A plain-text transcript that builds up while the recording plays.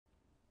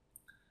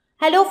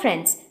Hello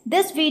friends,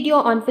 this video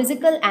on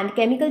physical and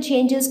chemical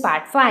changes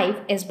part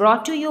 5 is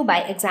brought to you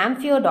by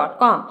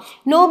examfear.com.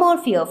 No more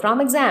fear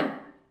from exam.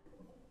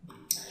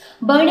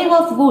 Burning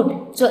of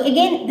wood. So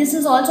again, this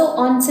is also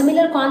on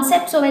similar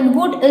concept. So when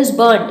wood is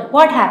burned,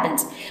 what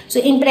happens?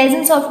 So in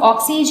presence of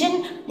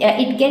oxygen,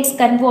 it gets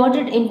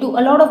converted into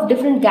a lot of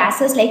different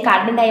gases like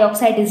carbon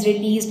dioxide is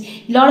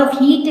released, a lot of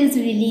heat is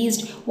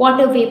released,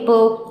 water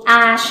vapor,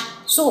 ash.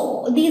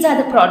 So these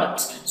are the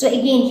products. So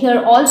again,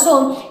 here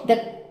also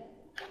the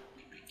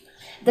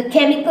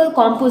chemical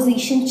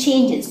composition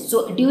changes.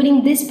 So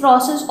during this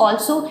process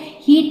also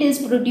heat is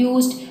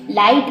produced,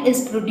 light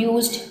is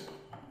produced,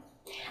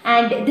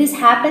 and this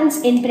happens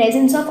in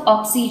presence of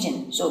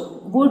oxygen. So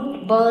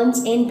wood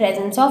burns in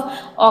presence of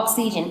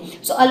oxygen.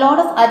 So a lot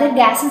of other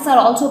gases are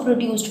also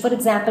produced. For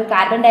example,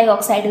 carbon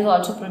dioxide is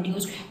also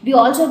produced. We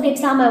also get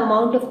some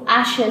amount of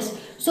ashes.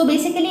 So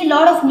basically a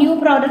lot of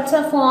new products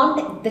are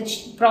formed.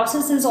 The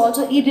process is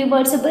also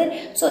irreversible.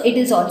 So it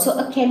is also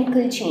a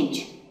chemical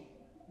change.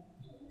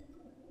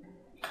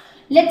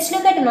 Let's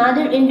look at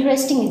another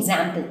interesting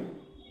example.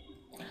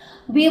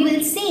 We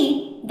will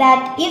see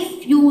that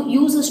if you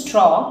use a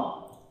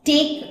straw,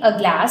 take a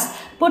glass,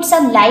 put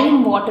some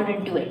lime water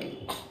into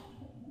it.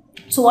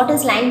 So what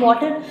is lime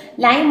water?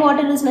 Lime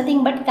water is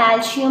nothing but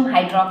calcium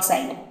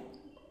hydroxide.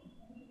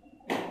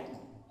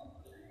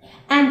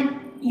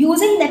 And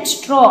using that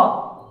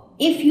straw,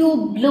 if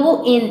you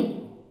blow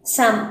in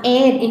some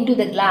air into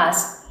the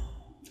glass,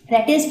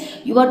 that is,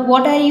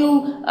 what are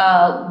you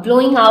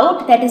blowing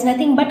out? That is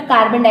nothing but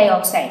carbon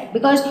dioxide,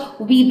 because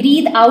we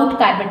breathe out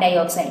carbon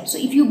dioxide. So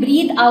if you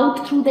breathe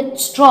out through the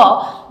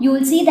straw, you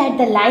will see that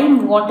the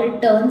lime water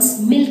turns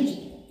milky.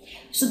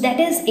 So that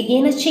is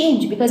again a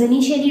change, because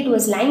initially it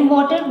was lime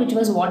water which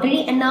was watery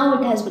and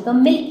now it has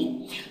become milky.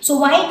 So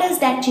why does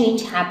that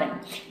change happen?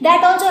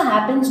 That also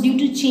happens due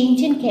to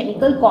change in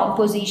chemical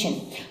composition.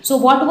 So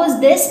what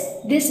was this?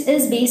 This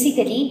is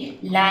basically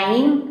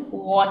lime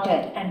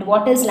water. And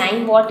what is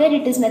lime water?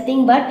 It is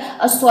nothing but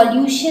a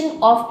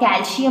solution of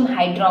calcium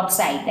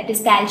hydroxide. That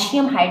is,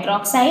 calcium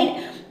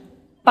hydroxide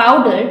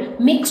powder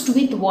mixed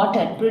with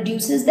water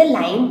produces the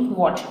lime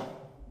water.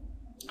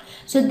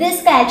 So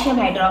this calcium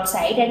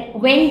hydroxide,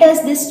 and when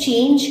does this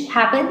change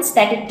happens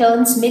that it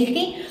turns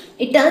milky?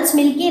 It turns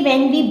milky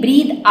when we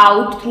breathe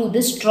out through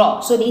the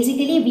straw. So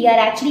basically we are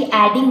actually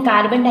adding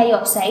carbon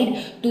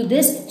dioxide to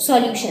this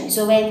solution.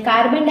 So when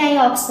carbon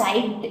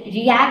dioxide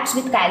reacts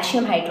with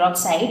calcium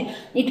hydroxide,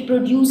 it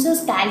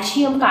produces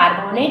calcium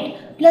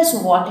carbonate plus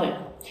water.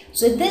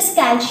 So this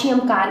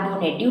calcium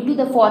carbonate, due to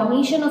the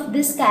formation of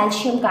this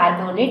calcium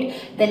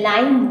carbonate, the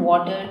lime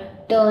water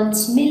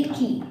turns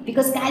milky,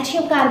 because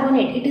calcium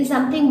carbonate, it is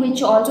something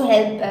which also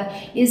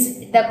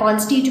is the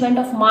constituent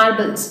of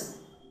marbles.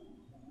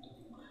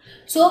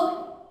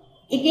 So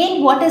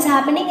again, what is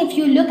happening? If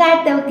you look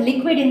at the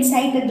liquid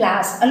inside the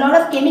glass, a lot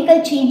of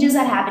chemical changes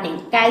are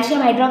happening. Calcium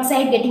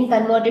hydroxide getting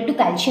converted to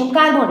calcium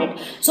carbonate.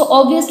 So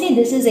obviously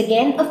this is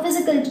again a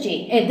physical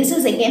change. This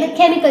is again a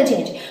chemical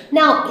change.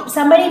 Now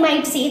somebody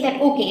might say that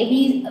okay,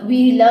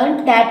 we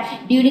learned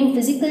that during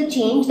physical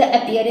change the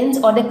appearance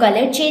or the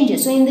color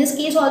changes. So in this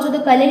case also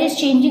the color is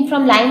changing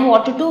from lime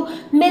water to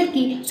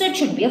milky. So it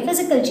should be a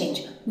physical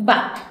change.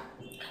 But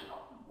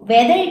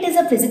whether it is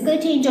a physical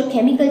change or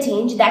chemical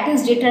change, that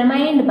is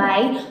determined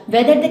by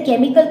whether the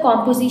chemical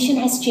composition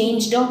has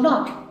changed or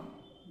not.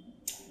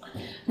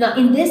 Now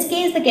in this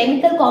case the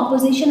chemical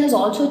composition has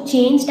also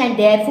changed, and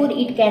therefore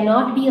it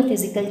cannot be a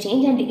physical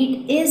change and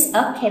it is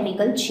a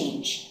chemical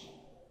change.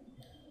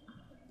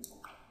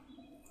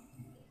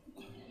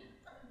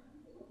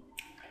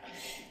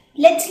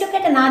 Let's look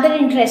at another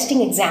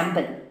interesting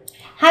example.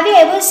 Have you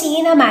ever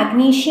seen a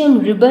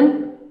magnesium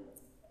ribbon?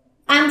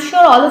 I'm sure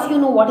all of you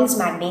know what is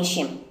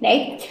magnesium,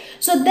 right?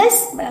 So there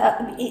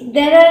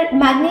are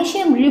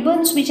magnesium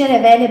ribbons which are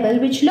available,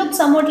 which look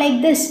somewhat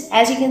like this,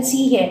 as you can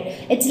see here.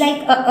 It's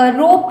like a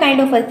rope kind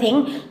of a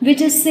thing,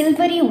 which is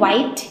silvery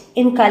white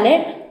in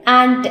color,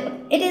 and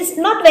it is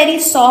not very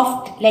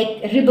soft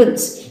like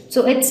ribbons.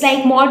 So it's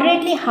like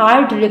moderately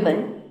hard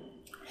ribbon.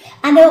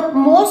 And the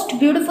most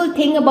beautiful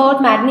thing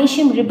about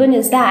magnesium ribbon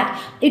is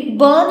that it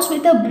burns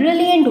with a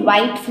brilliant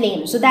white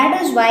flame. So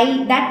that is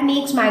why that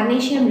makes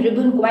magnesium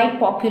ribbon quite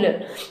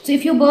popular. So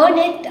if you burn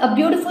it, a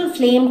beautiful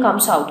flame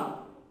comes out.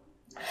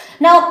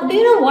 Now, do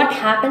you know what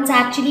happens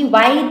actually,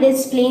 why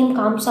this flame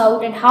comes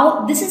out, and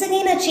how this is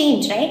again a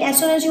change, right? As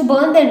soon as you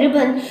burn the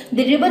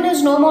ribbon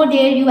is no more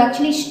there. You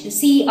actually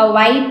see a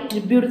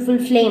white beautiful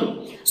flame.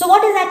 So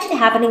what is actually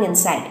happening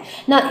inside?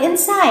 Now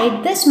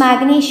inside, this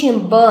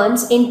magnesium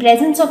burns in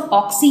presence of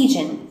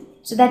oxygen.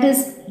 So that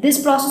is,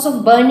 this process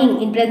of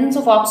burning in presence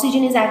of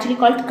oxygen is actually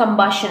called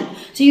combustion.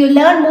 So you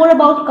learn more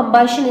about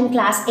combustion in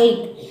class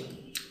 8.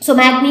 So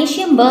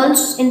magnesium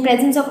burns in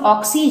presence of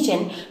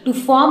oxygen to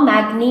form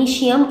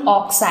magnesium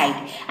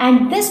oxide.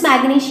 And this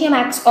magnesium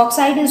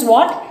oxide is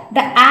what?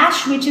 The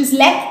ash which is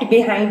left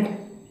behind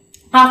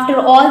after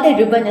all the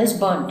ribbon is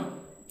burned.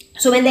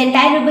 So when the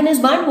entire ribbon is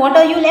burnt, what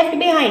are you left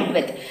behind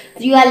with?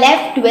 You are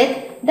left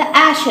with the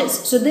ashes.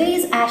 So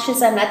these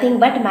ashes are nothing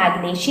but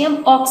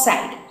magnesium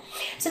oxide.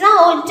 So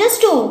now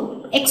just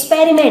to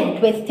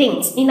experiment with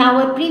things, in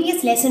our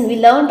previous lesson we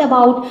learned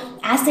about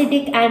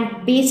acidic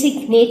and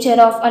basic nature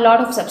of a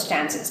lot of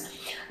substances.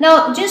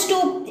 Now just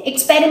to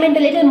experiment a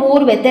little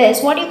more with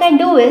this, what you can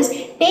do is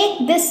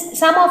take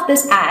some of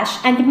this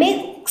ash and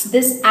mix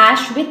this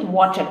ash with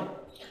water.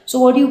 So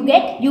what do you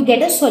get? You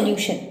get a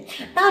solution.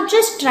 Now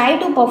just try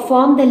to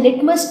perform the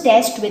litmus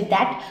test with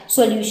that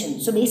solution.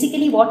 So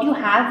basically what you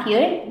have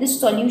here, this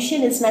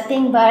solution is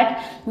nothing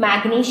but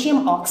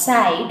magnesium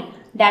oxide,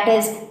 that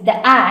is the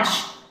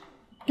ash,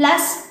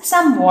 plus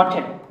some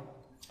water.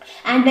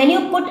 And when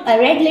you put a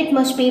red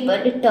litmus paper,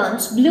 it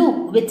turns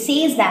blue, which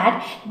says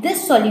that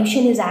this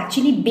solution is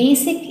actually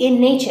basic in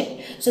nature.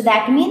 So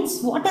that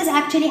means what is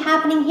actually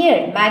happening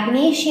here?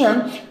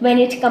 Magnesium, when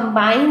it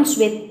combines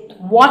with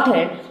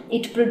water,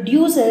 it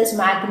produces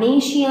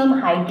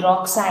magnesium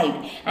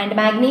hydroxide, and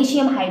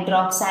magnesium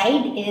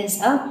hydroxide is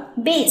a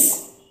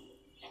base,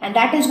 and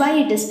that is why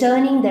it is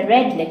turning the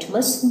red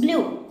litmus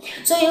blue.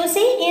 So you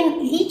see,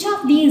 in each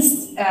of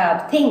these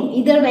things,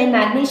 either when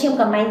magnesium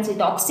combines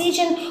with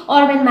oxygen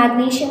or when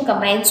magnesium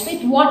combines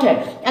with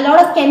water, a lot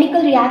of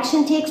chemical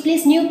reaction takes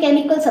place, new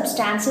chemical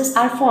substances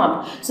are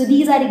formed. So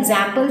these are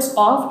examples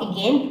of,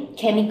 again,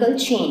 chemical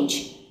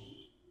change.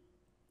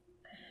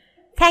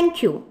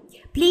 Thank you.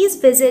 Please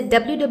visit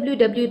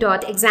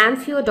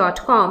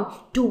www.examfear.com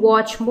to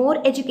watch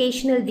more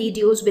educational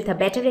videos with a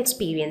better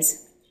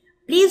experience.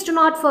 Please do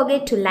not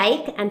forget to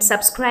like and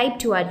subscribe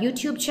to our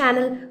YouTube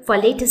channel for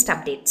latest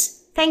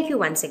updates. Thank you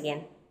once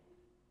again.